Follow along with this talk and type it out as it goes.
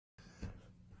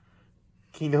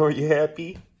Kino, are you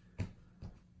happy?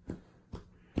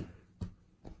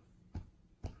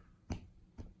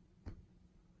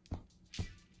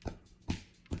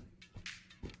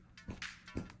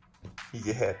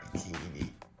 You happy,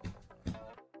 Keeney?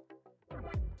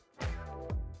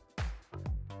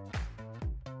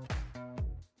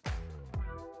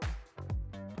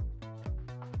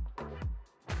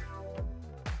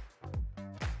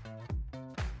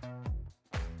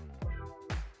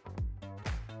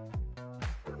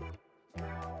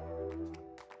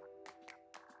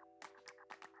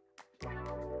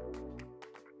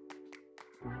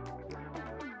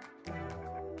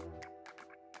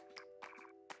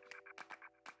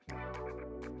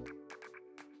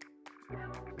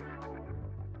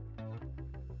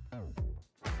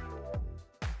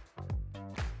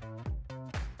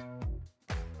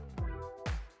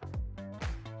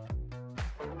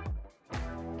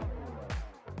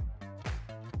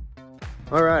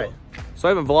 All right, so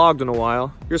I haven't vlogged in a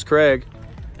while. Here's Craig.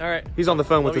 All right. He's on the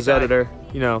phone with his editor.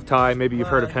 You know, Ty, maybe you've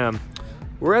heard of him.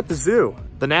 We're at the zoo,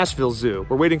 the Nashville Zoo.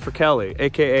 We're waiting for Kelly,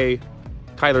 AKA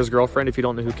Tyler's girlfriend, if you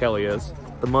don't know who Kelly is.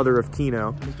 The mother of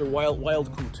Kino. Mr.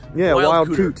 Wild Coot. Yeah,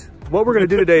 Wild Coot. What we're gonna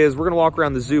do today is we're gonna walk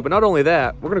around the zoo, but not only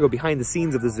that, we're gonna go behind the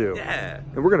scenes of the zoo. Yeah.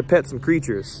 And we're gonna pet some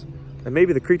creatures. And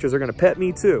maybe the creatures are gonna pet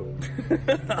me too.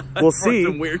 We'll see.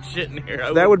 Some weird shit in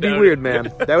here. That would be weird,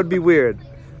 man. That would be weird.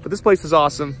 But this place is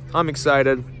awesome. I'm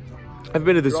excited. I've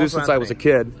been to the zoo since I was a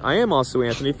kid. I am also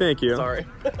Anthony, thank you. Sorry.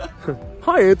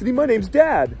 Hi Anthony, my name's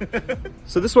Dad.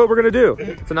 So this is what we're gonna do.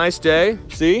 It's a nice day,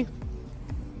 see?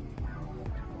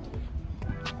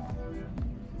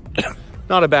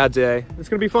 Not a bad day. It's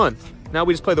gonna be fun. Now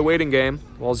we just play the waiting game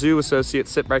while zoo associates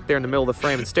sit right there in the middle of the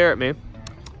frame and stare at me.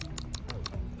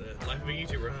 Life of a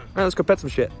YouTuber, huh? All right, let's go pet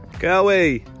some shit.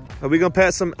 Kelly, are we gonna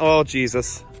pet some, oh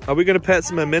Jesus. Are we gonna pet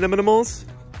some minimals?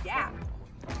 Yeah.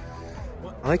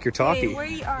 I like your talkie.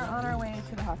 Hey, we are on our way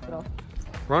to the hospital.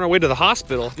 We're on our way to the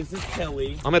hospital. This is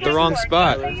Kelly. I'm at the wrong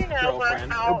spot. So you know,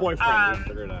 Girlfriend. out, Or boyfriend.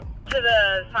 Figure it out. to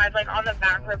the side, like on the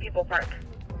back where people park.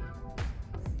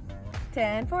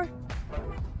 10-4.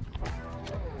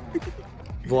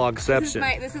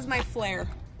 Vlogception. This is my flare.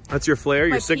 That's your flare,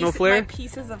 your signal flare? My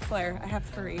pieces of flare. I have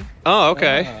 3. Oh,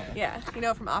 okay. Yeah, you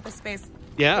know, from Office Space.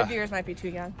 Yeah. Your viewers might be too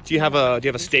young. Do you have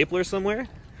a stapler somewhere?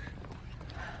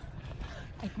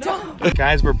 I don't.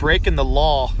 Guys, we're breaking the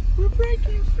law. We're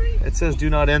breaking free. It says do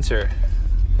not enter.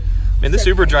 Man, this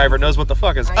Uber driver knows what the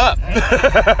fuck is up.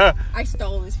 I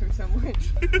stole this from someone.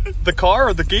 The car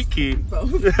or the gate key?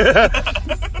 Both.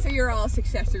 So you're all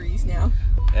accessories now.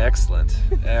 Excellent,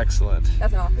 excellent.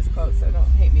 That's an Office quote, so don't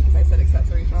hate me because I said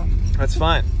accessories wrong. That's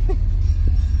fine.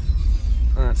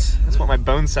 That's what my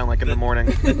bones sound like in the morning.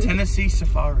 The Tennessee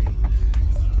Safari.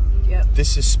 Yep.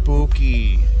 This is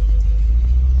spooky.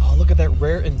 Oh, look at that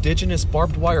rare indigenous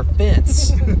barbed wire fence.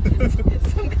 Some guy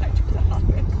tried to hop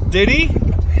in. Did he?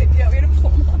 Yeah, we had to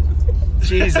pull him off.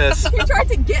 Jesus. He tried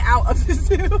to get out of the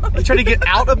zoo. You trying to get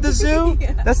out of the zoo?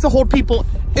 Yeah. That's to hold people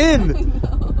in.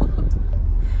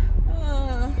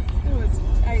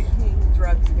 He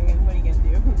drugs me. What are you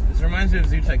gonna do? This reminds me of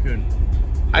Zoo Tycoon.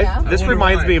 Yeah? This I wonder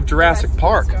reminds why. me of Jurassic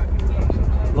Park.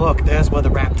 Look, there's where the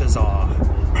raptors are.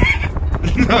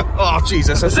 Oh,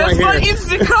 Jesus, that's right here.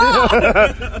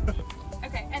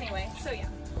 Okay, anyway, so yeah.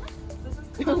 This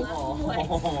is Paula.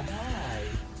 Oh,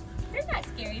 They're not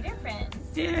scary, they're friends.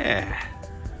 Yeah.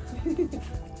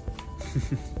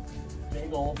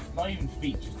 big old, not even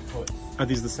feet, just foot. Are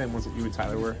these the same ones that you and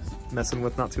Tyler were messing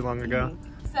with not too long ago?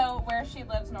 So where she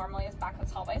lives normally is back in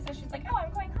this hallway, so she's like, oh,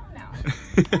 I'm going home now.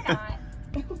 You're not.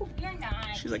 You're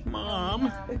not. She's like,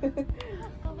 Mom.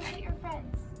 Go visit your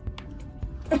friends.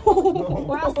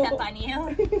 Or I'll step on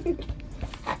you.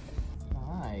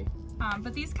 Hi.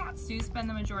 But these cats do spend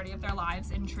the majority of their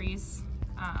lives in trees.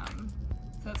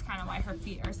 So that's kind of why her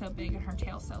feet are so big and her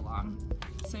tail so long.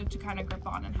 So to kind of grip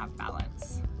on and have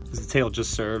balance. Does the tail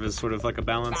just serve as sort of like a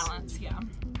balance? Balance, yeah.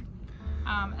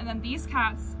 And then these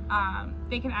cats,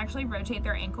 they can actually rotate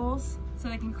their ankles so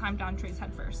they can climb down trees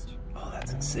head first. Oh,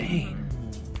 that's insane.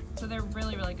 So they're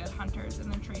really, really good hunters in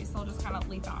the trees. They'll just kind of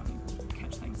leap out and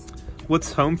catch things.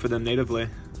 What's home for them natively?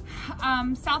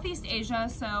 Southeast Asia,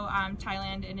 so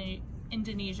Thailand,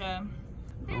 Indonesia.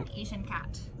 They're an Asian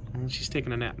cat. Well, she's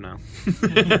taking a nap now.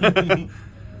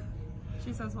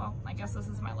 She says, well, I guess this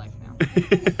is my life now.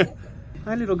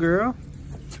 Hi, little girl.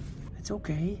 It's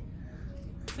okay.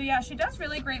 So yeah, she does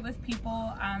really great with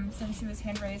people since she was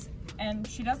hand-raised. And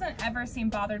she doesn't ever seem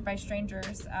bothered by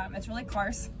strangers. It's really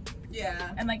cars.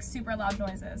 Yeah. And like super loud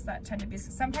noises that tend to be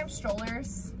sometimes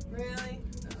strollers. Really?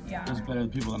 Yeah. Does better than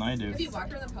people than I do. Do you walk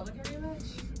her in the public area much?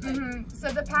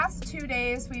 So the past 2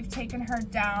 days we've taken her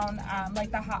down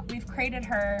we've crated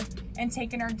her and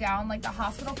taken her down like the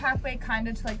hospital pathway kind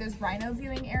of to like those rhino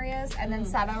viewing areas and then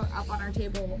sat her up on our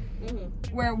table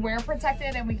where we're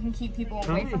protected and we can keep people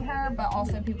away from her, but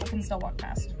also people can still walk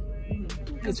past.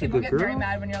 Because people get very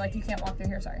mad when you're like, you can't walk through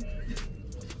here, sorry.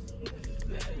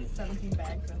 17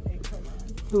 bags of eggs.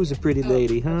 Who's a pretty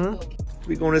lady, huh?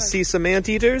 We going to see some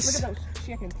anteaters? Look at those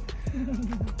chickens.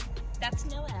 That's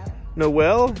Noelle.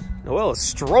 Noelle? Noelle is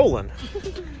strolling.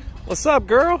 What's up,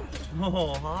 girl?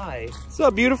 Oh, hi. What's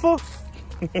up, beautiful?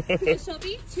 So she'll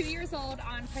be 2 years old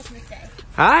on Christmas Day.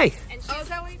 Hi. And she's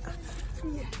that what you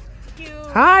cute.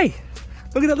 Hi.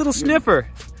 Look at that little sniffer.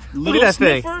 Look at that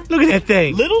thing. Look at that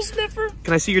thing. Little sniffer?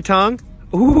 Can I see your tongue?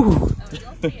 Ooh. Oh,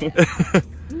 you'll see it.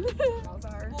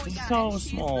 It's so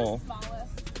small. The smallest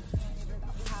anteater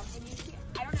that we have. When you see,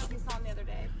 I don't know if you saw him the other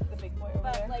day, the big boy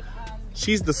over there. Like,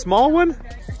 She's the small one?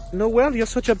 Noelle, you're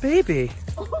such a baby.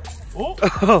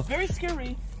 Oh, very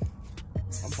scary.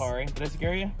 I'm sorry. Did I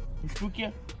scare you? Spook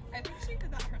you? I think she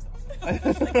did that herself. Like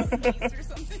sneeze or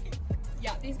something.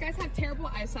 yeah, these guys have terrible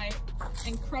eyesight,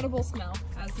 incredible smell,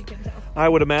 as you can tell. I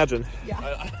would imagine.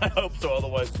 I hope so,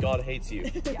 otherwise God hates you.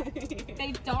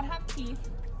 They don't have teeth.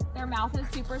 Their mouth is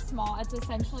super small. It's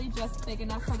essentially just big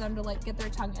enough for them to like get their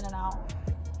tongue in and out.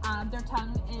 Their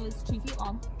tongue is 2 feet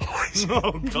long.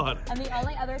 Oh God. And the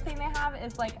only other thing they have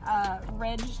is like a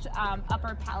ridged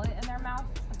upper palate in their mouth.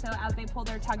 So as they pull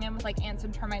their tongue in with like ants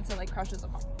and termites, it like crushes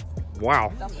them off.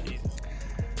 Wow.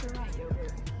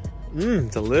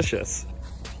 Mmm, delicious.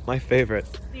 My favorite.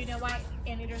 Do you know why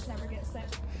anteaters never get sick?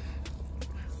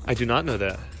 I do not know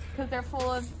that. Because they're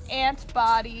full of ant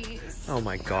bodies. Oh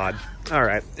my God. All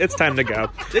right, it's time to go.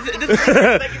 Thank you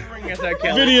for bringing us that,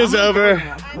 Kelly. Video's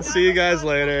over. We'll see you guys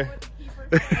later.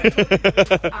 We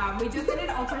just did an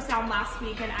ultrasound last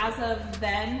week, and as of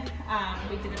then,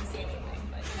 we didn't see anything,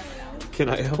 but you never know. Can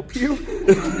I help you?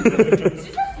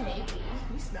 She's just maybe.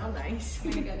 You smell nice.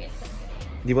 I'm gonna go get some.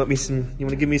 You want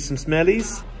to give me some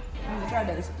smellies? Try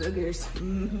those boogers.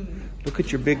 Look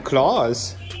at your big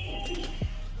claws.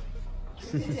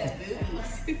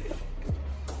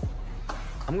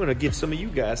 I'm gonna give some of you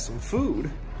guys some food.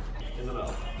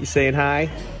 Isabel. You saying hi?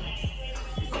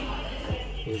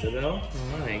 Isabel?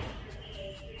 Hi.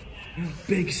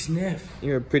 Big sniff.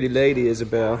 You're a pretty lady,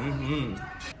 Isabel.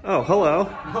 Oh, hello.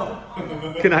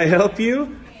 Can I help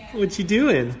you? What you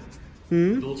doing?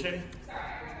 Dulce?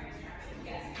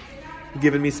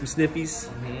 Giving me some sniffies?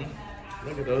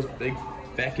 Look at those big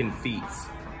feckin' feet.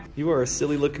 You are a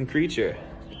silly looking creature.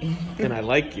 And I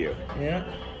like you. Yeah.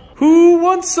 Who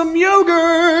wants some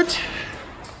yogurt?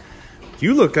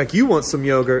 You look like you want some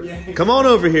yogurt. Come on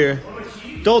over here.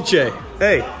 Dolce,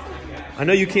 hey. I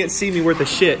know you can't see me worth a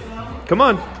shit. Come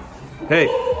on. Hey,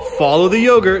 follow the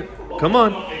yogurt. Come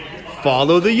on.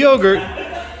 Follow the yogurt.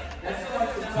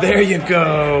 There you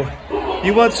go.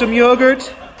 You want some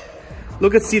yogurt?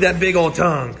 Look at, see that big old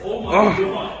tongue.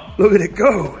 Oh, look at it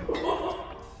go.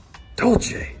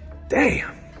 Dolce,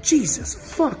 damn. Jesus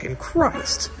fucking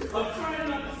Christ.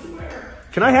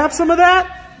 Can I have some of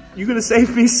that? You gonna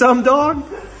save me some, dog?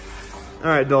 All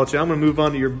right, Dolce, I'm gonna move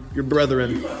on to your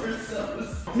brethren.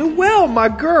 Noelle, my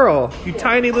girl. You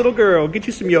tiny little girl. Get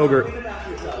you some yogurt.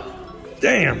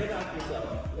 Damn.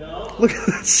 Look at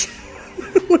that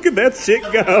shit. Look at that shit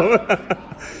go.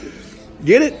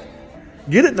 Get it?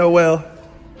 Get it, Noelle.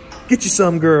 Get you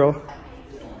some, girl.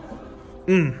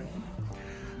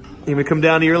 You gonna come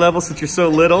down to your level since you're so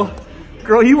little?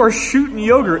 Girl, you are shooting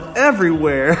yogurt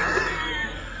everywhere.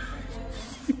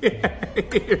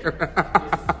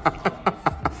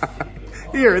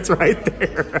 Here, it's right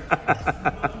there.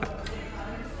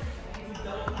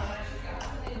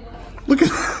 Look at,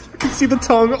 you can see the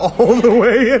tongue all the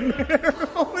way in there.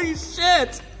 Holy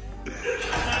shit.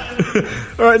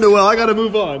 All right, Noelle, I gotta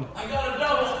move on. I got a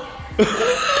double.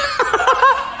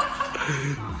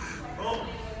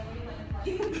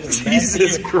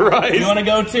 Jesus Christ. You want to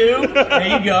go too? There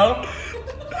you go.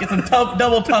 Get some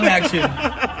double tongue action.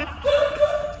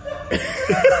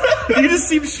 You just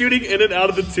seem shooting in and out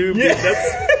of the tube. Yeah.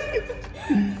 That's...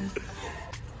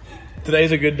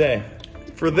 Today's a good day.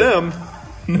 For them.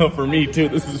 No, for me too.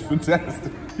 This is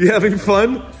fantastic. You having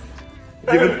fun?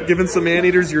 Giving some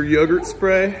anteaters your yogurt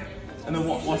spray? And then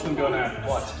watch them go now.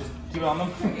 Watch. Just keep it on them.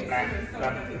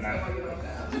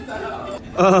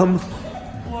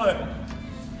 What?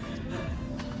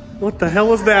 What the hell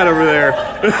was that over there?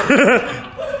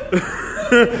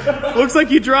 Looks like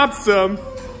you dropped some.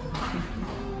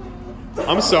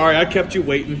 I'm sorry, I kept you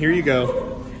waiting. Here you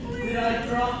go.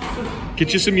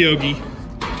 Get you some yogi.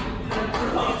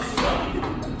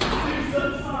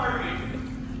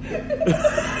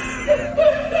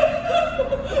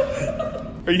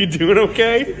 Are you doing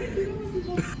okay?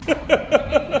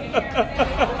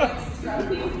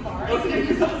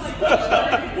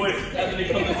 Wait, and then they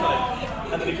come this side.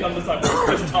 And then they come this side.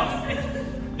 It's tongue.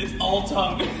 It's all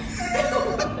tongue.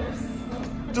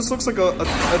 It just looks like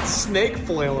a snake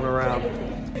flailing around.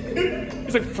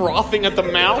 He's like frothing at the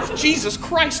mouth. Jesus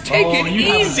Christ, take it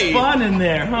easy. Fun in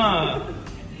there, huh?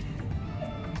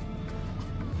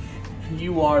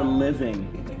 You are living.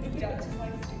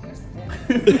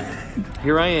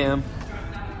 Here I am.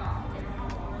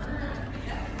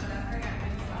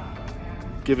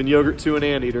 Giving yogurt to an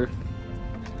anteater.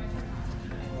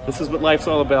 This is what life's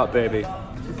all about, baby.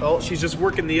 Oh, she's just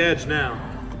working the edge now.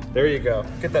 There you go.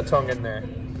 Get that tongue in there.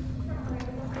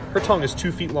 Her tongue is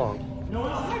 2 feet long. No,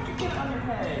 how'd you get on your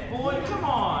head? Boy, come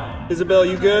on. Isabel,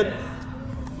 you good?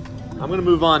 I'm gonna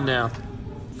move on now.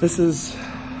 This is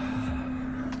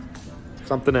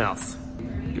something else.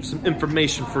 Give some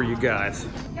information for you guys.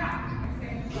 We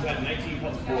got 19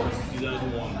 plus 4 since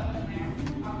 2001.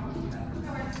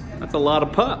 That's a lot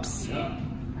of pups. Yeah.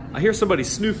 I hear somebody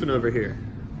snoofing over here.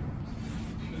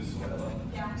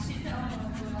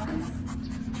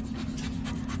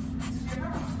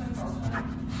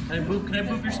 Can I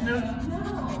boop your snoot?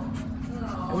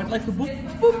 I would like to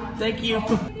boop. Boop. Thank you.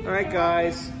 All right,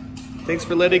 guys. Thanks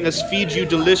for letting us feed you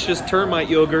delicious termite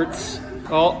yogurts.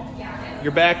 Oh,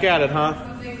 you're back at it, huh?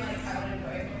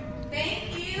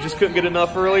 Thank you. You just couldn't get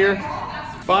enough earlier?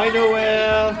 Bye,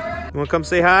 Noelle. You wanna come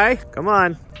say hi? Come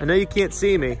on. I know you can't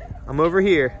see me. I'm over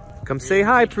here. Come say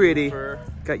hi, pretty.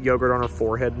 Got yogurt on her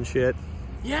forehead and shit.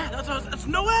 Yeah, that's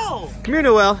Noelle. Come here,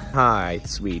 Noelle. Hi,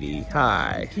 sweetie.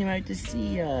 Hi. Came out to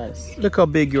see us. Look how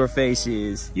big your face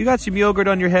is. You got some yogurt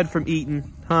on your head from eating,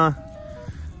 huh?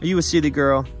 Are you a city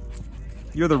girl?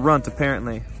 You're the runt,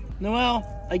 apparently. Noelle,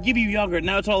 I give you yogurt.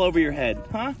 Now it's all over your head,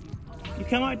 huh? You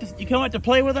come out to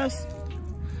play with us?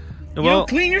 Noelle, You don't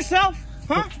clean yourself,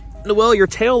 huh? Noelle, your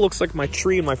tail looks like my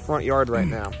tree in my front yard right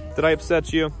now. Did I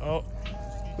upset you? Oh.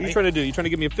 What are you trying to do? You trying to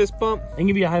give me a fist bump? I can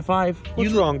give you a high five.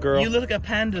 What's wrong, girl? You look like a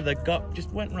panda that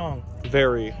just went wrong.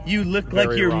 Very. You look Very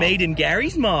like you're wrong. made in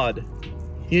Gary's mod.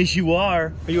 Yes, you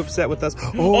are. Are you upset with us?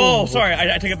 Oh, sorry.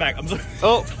 I take it back. I'm sorry.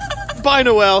 Oh, bye,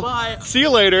 Noelle. Bye. See you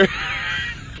later.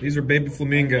 These are baby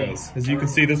flamingos. As you can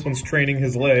see, this one's training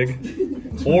his leg.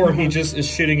 Or he just is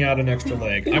shitting out an extra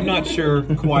leg. I'm not sure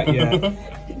quite yet.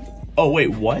 Oh, wait,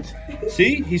 what?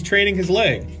 See? He's training his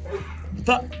leg.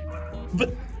 But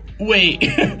wait,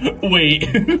 wait.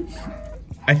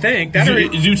 I think. That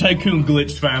Zoo Tycoon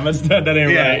glitched, fam. That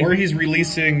ain't right. Or he's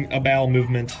releasing a bowel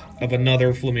movement of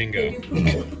another flamingo.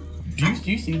 Do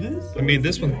you see this? I mean,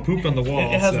 this one pooped on the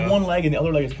wall. It has one leg and the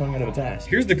other leg is coming out of its ass.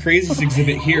 Here's the craziest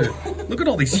exhibit here. Look at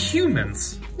all these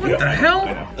humans. What the hell?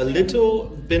 A little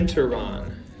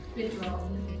binturong.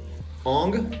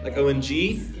 Ong, like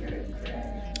O-N-G.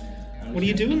 What are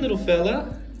you doing, little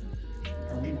fella?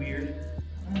 Are we weird?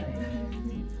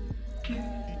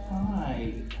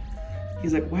 Hi.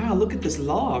 He's like, wow, look at this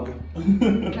log.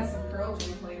 Got some Pearl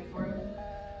Jam playing for him.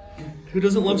 Who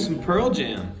doesn't love some Pearl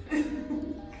Jam?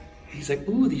 He's like,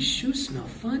 ooh, these shoes smell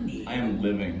funny. I am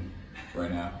living right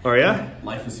now. Oh, yeah?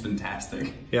 Life is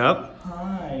fantastic. Yep.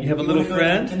 Hi. You have a little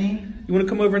friend? You want to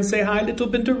come over and say hi, little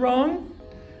binturong?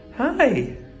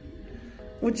 Hi.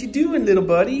 What you doing, little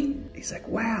buddy? He's like,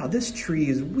 wow, this tree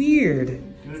is weird.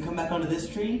 You want to come back onto this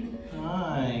tree?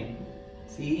 Hi.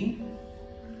 See?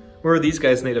 Where are these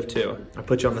guys native to? I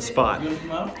put you on the spot. You want to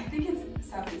come up? I think it's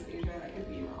Southeast Asia. That could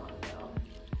be wrong, though.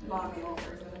 Not the old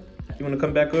person. You want to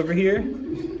come back over here?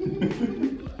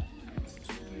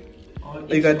 Oh,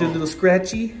 You gotta do a little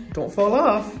scratchy. Don't fall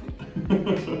off.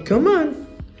 Come on.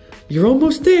 You're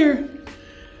almost there.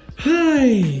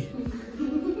 Hi.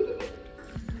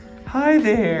 Hi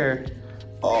there.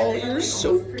 Oh, you're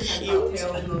so cute. Tails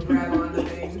and they'll grab onto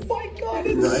things. Oh my god,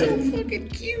 it's so fucking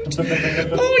cute.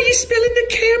 Oh, you spilling the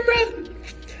camera.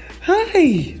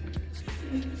 Hi.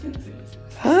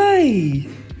 Hi.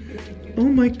 Oh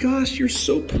my gosh, you're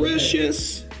so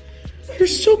precious. You're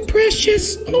so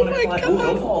precious. Oh my god.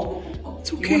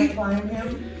 It's okay. You want to climb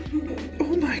him?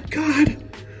 Oh my god.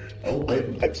 Oh,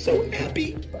 I'm so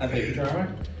happy. I think you try.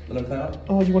 Let him climb up.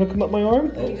 Oh, you want to come up my arm?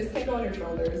 You just take on your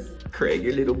shoulders. Craig,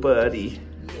 your little buddy.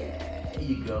 Yeah, there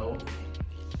you go.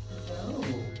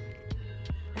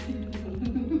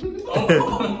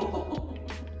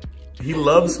 He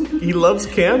loves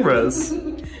cameras. Do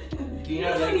you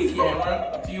not like a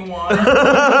camera? Do you want to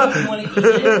eat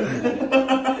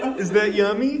it? Is that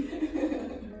yummy?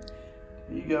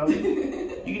 There you go.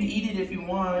 You can eat it if you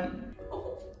want.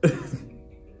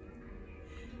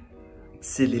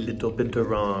 Silly little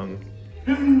binturong.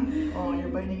 Oh, you're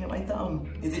biting at my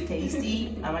thumb. Is it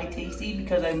tasty? Am I tasty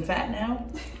because I'm fat now?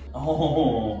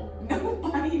 Oh. No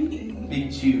biting.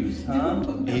 Big chews, huh?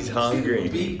 He's hungry.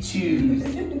 Big chews.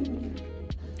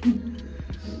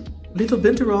 Little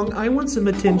Binturong, I want some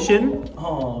attention.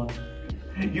 Oh.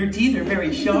 Your teeth are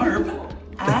very sharp.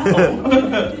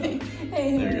 Ow.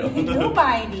 Hey, There you go. no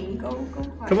biting. Go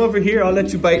biting. Come over here, I'll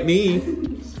let you bite me.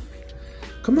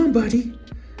 Come on, buddy.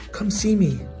 Come see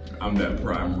me. I'm that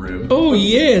prime rib. Oh,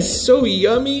 yes, so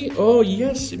yummy. Oh,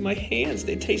 yes, in my hands.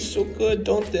 They taste so good,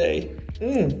 don't they?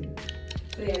 Mmm.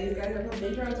 So yeah, these guys are from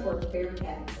Binturongs or bear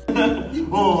cats.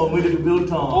 Oh, my little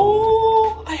biltong.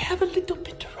 Oh, I have a little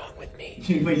Binturong with me.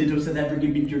 My little South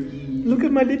African big jerky. Look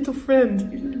at my little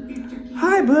friend.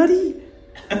 Hi, buddy.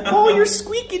 Oh, you're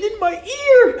squeaking in my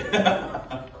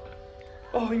ear.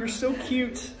 Oh, you're so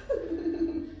cute.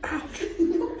 Ouch.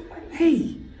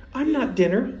 Hey, I'm not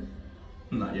dinner.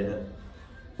 Not yet.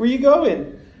 Where you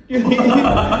going? Your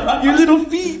little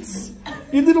feet.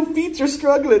 Your little feet are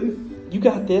struggling. You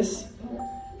got this.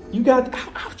 You got,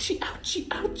 ouchie, ouchie,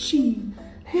 ouchie.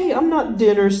 Hey, I'm not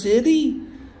dinner city.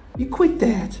 You quit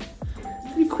that.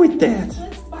 You quit that.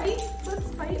 Let's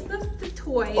bite the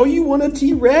toy. Oh, you want a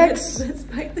T-Rex? Let's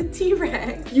bite the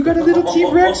T-Rex. You got a little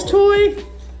T-Rex toy?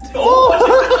 Oh.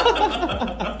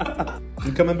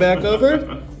 You coming back over?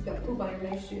 He's got poop on your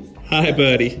nice shoes. Hi,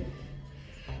 buddy.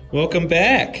 Welcome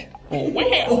back. Oh,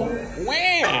 wow.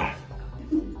 Wow.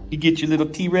 You get your little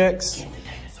T-Rex?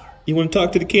 You want to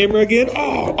talk to the camera again?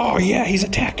 Oh, yeah, he's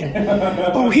attacking.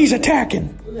 Oh, he's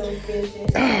attacking. Little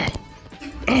fishes.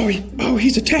 Oh,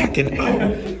 he's attacking.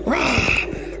 Oh, rah,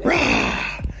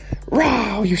 rah,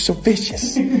 rah. Oh, you're so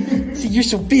vicious. See, you're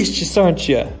so vicious, aren't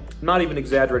you? Not even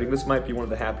exaggerating. This might be one of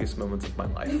the happiest moments of my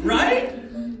life. Right?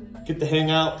 Get to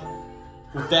hang out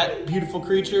with that beautiful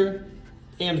creature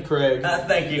and Craig.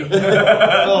 Thank you.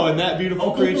 Oh, and that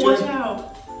beautiful creature. Watch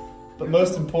out. But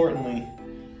most importantly,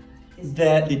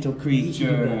 that little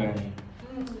creature.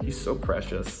 He's so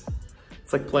precious.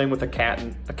 It's like playing with a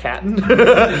kitten. A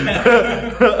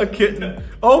kitten.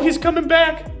 Oh, he's coming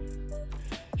back.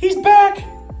 He's back.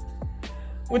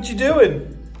 What you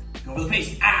doing? Go over the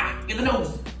face. Ah, get the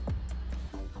nose.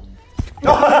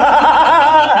 Have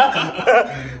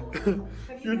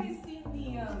you guys seen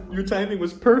the Your timing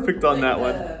was perfect on that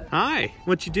one. Hi,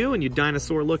 what you doing, you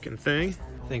dinosaur looking thing?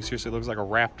 Thing seriously looks like a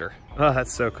raptor. Oh,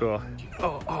 that's so cool.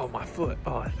 Oh, my foot.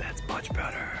 Oh, that's much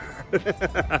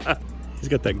better. He's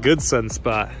got that good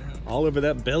sunspot all over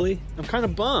that belly. I'm kind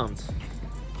of bummed.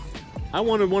 I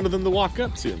wanted one of them to walk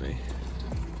up to me.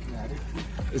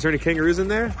 Is there any kangaroos in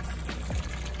there?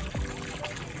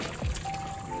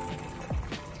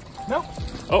 Nope.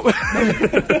 Oh.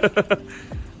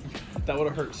 That would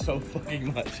have hurt so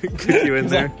fucking much. Kick you in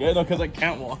there. Good, because I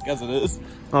can't walk as it is.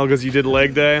 Oh, because you did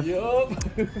leg day? Yup.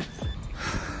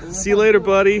 See you later,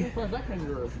 buddy.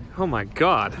 Oh my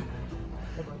God.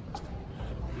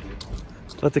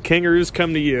 Let the kangaroos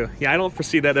come to you. Yeah, I don't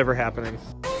foresee that ever happening.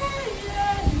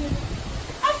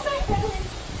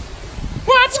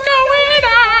 What's going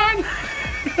on?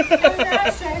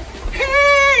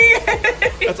 Hey!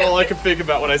 That's all I can think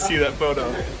about when I see that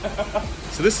photo.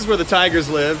 So this is where the tigers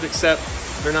lived, except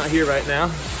they're not here right now.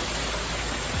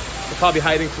 They're probably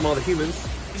hiding from all the humans.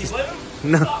 Can you play them?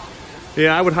 No.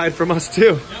 Yeah, I would hide from us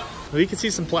too. Well, you can see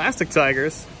some plastic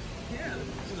tigers. Yeah,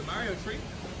 this is the Mario tree.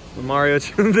 The Mario,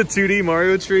 the 2D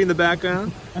Mario tree in the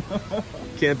background.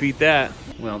 Can't beat that.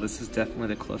 Well, this is definitely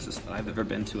the closest I've ever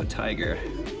been to a tiger.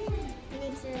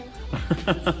 Me too.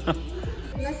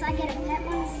 Unless I get a pet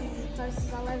one, this is as close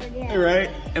as I'll ever get. Right?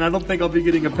 And I don't think I'll be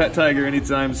getting a pet tiger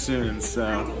anytime soon, I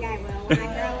so. think I will. When I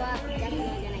grow up, I'm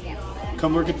definitely gonna get one.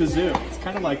 Come work at the zoo. It's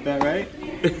kind of like that, right?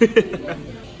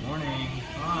 Morning.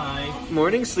 Hi.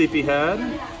 Morning, sleepyhead.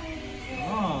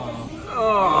 Oh.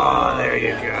 Oh, there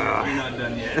you go. You're not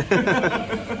done yet.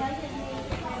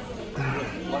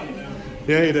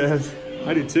 Yeah, he does.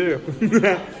 I do too.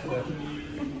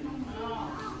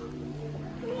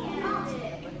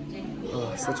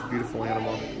 Oh, such a beautiful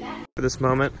animal. For this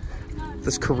moment,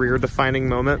 this career-defining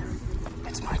moment.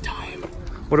 It's my time.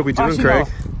 What are we doing, Craig?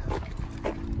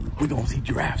 We're gonna see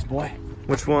giraffes, boy.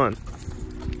 Which one?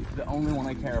 The only one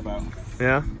I care about.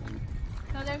 Yeah?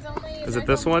 No, there's only. Is it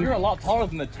this one? You're a lot taller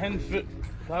than the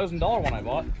 $10,000 one I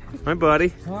bought. Hi,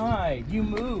 buddy. Hi, you So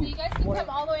move. you guys can come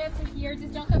all the way up to here.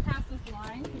 Just don't go past this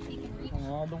line because he can reach.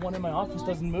 The one in my office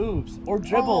doesn't move or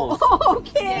dribbles.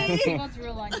 Okay. He won't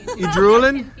drool on you. You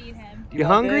drooling? You can feed him. You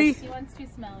hungry? He wants to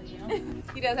smell you.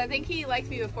 He does. I think he liked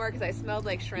me before because I smelled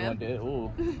like shrimp.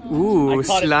 Ooh. Ooh, I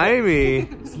caught it. slimy.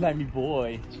 Slimy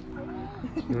boy.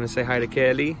 You want to say hi to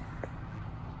Kelly?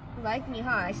 You like me,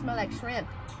 huh? I smell like shrimp.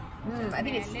 I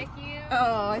think it's.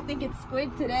 Oh, I think it's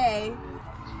squid today.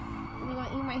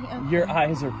 Your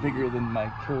eyes are bigger than my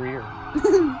career.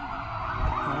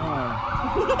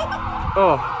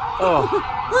 Oh.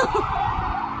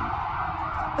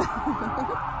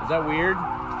 Is that weird?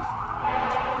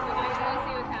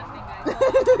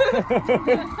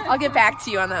 I'll get back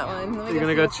to you on that one. You're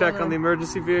gonna go check on the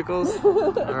emergency vehicles?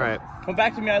 All right. Come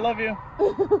back to me, I love you.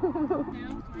 You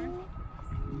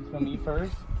want me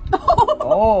first?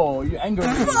 Oh, you angry.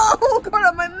 Oh, got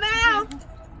on my mouth.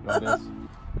 Got this.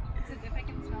 It's as if I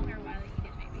can smell her while I eat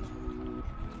it, maybe.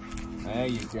 There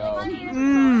you go.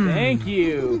 Mmm. Thank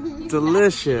you.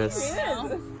 Delicious.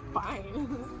 Fine.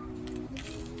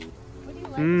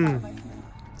 Mmm.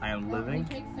 I am living.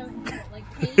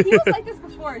 He was like this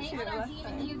before too. He's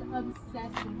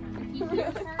obsessed with her. He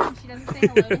hears her and she doesn't say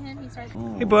hello to him. He starts.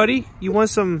 Hey, buddy, you want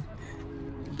some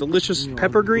delicious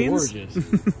pepper greens? Gorgeous.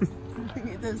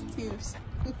 Those tubes.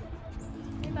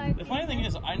 The funny thing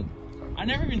is, I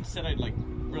never even said I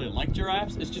really like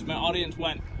giraffes. It's just my audience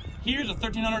went, here's a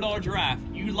 $1,300 giraffe.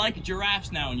 You like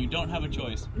giraffes now and you don't have a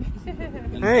choice.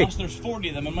 And Hey. plus there's 40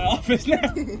 of them in my office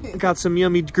now. Got some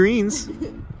yummy greens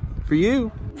for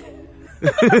you. Oh,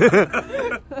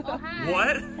 hi.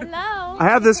 What? Hello. I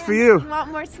have this for you. You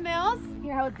want more smells?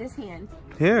 Here, how with this hand?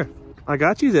 Here, I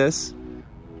got you this.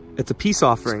 It's a peace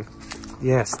offering.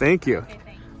 Yes, thank you. Okay,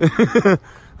 thanks.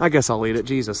 I guess I'll eat it.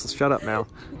 Jesus, shut up now.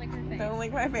 Lick her face. Don't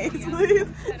lick my face, Yeah. please.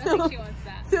 I don't think she wants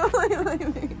that. Don't lick my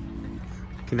face.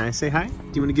 Can I say hi? Do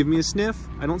you want to give me a sniff?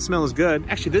 I don't smell as good.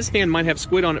 Actually, this hand might have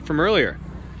squid on it from earlier.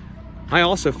 I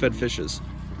also fed fishes.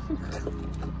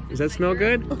 Does that smell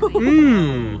good?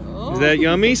 Mmm. Is that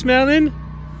yummy smelling?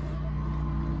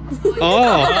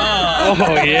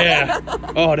 Oh yeah.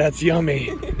 Oh, that's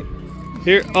yummy.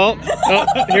 Here,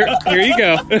 here you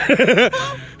go.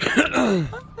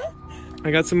 I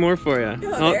got some more for you.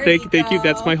 Oh, thank you.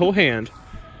 That's my whole hand.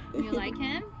 You like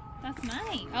him? That's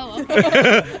nice. Oh,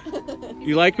 okay.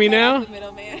 You like me now?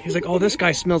 He's like, oh, this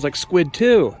guy smells like squid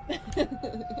too.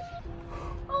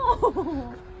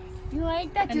 Oh, you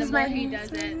like that? And the more he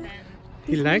does it, then.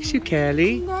 He likes you,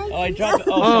 Kelly. Oh, I dropped it.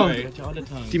 Oh, sorry. I dropped a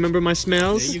tongue. Do you remember my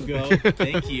smells? There you go.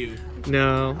 Thank you.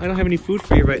 No, I don't have any food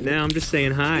for you right now. I'm just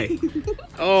saying hi.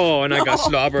 Oh, and I got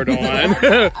slobbered on.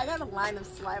 I got a line of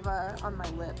saliva on my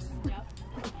lips. Yep.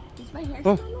 Is my hair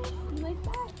Oh. you like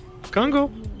that? Congo,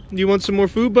 do you want some more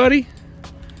food, buddy?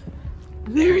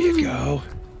 There you go.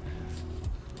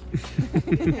 Do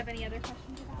you have any other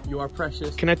questions about You are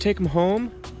precious. Can I take him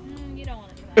home? it? You don't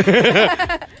want to do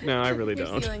that. No, I really Your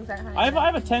don't. ceilings are high. I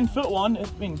have a 10-foot one. I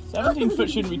mean, 17-foot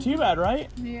shouldn't be too bad, right?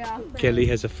 Yeah. Kelly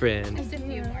has a friend. Just a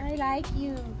few more. I like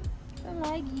you. I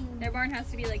like you. Their barn has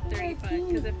to be like 30 foot,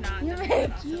 because if not, You're then very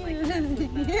it's also like cute. mess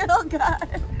with the Oh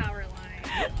God. power line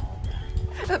and all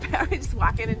of The power, just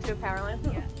walking into a power line.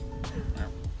 that. Yeah.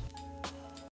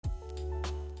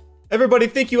 Everybody,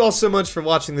 thank you all so much for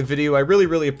watching the video. I really,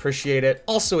 really appreciate it.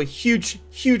 Also, a huge,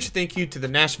 huge thank you to the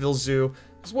Nashville Zoo,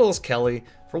 as well as Kelly,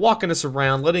 for walking us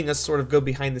around, letting us sort of go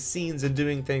behind the scenes and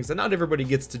doing things that not everybody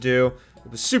gets to do.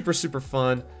 It was super, super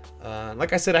fun.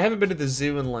 Like I said, I haven't been to the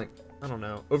zoo in like, I don't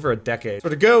know, over a decade. So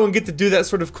to go and get to do that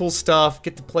sort of cool stuff,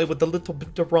 get to play with the little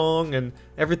bit of wrong and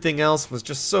everything else was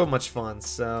just so much fun.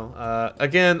 So,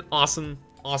 again, awesome,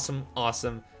 awesome,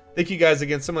 awesome. Thank you guys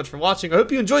again so much for watching. I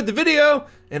hope you enjoyed the video.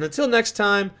 And until next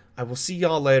time, I will see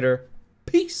y'all later.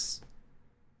 Peace.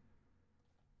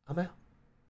 I'm out.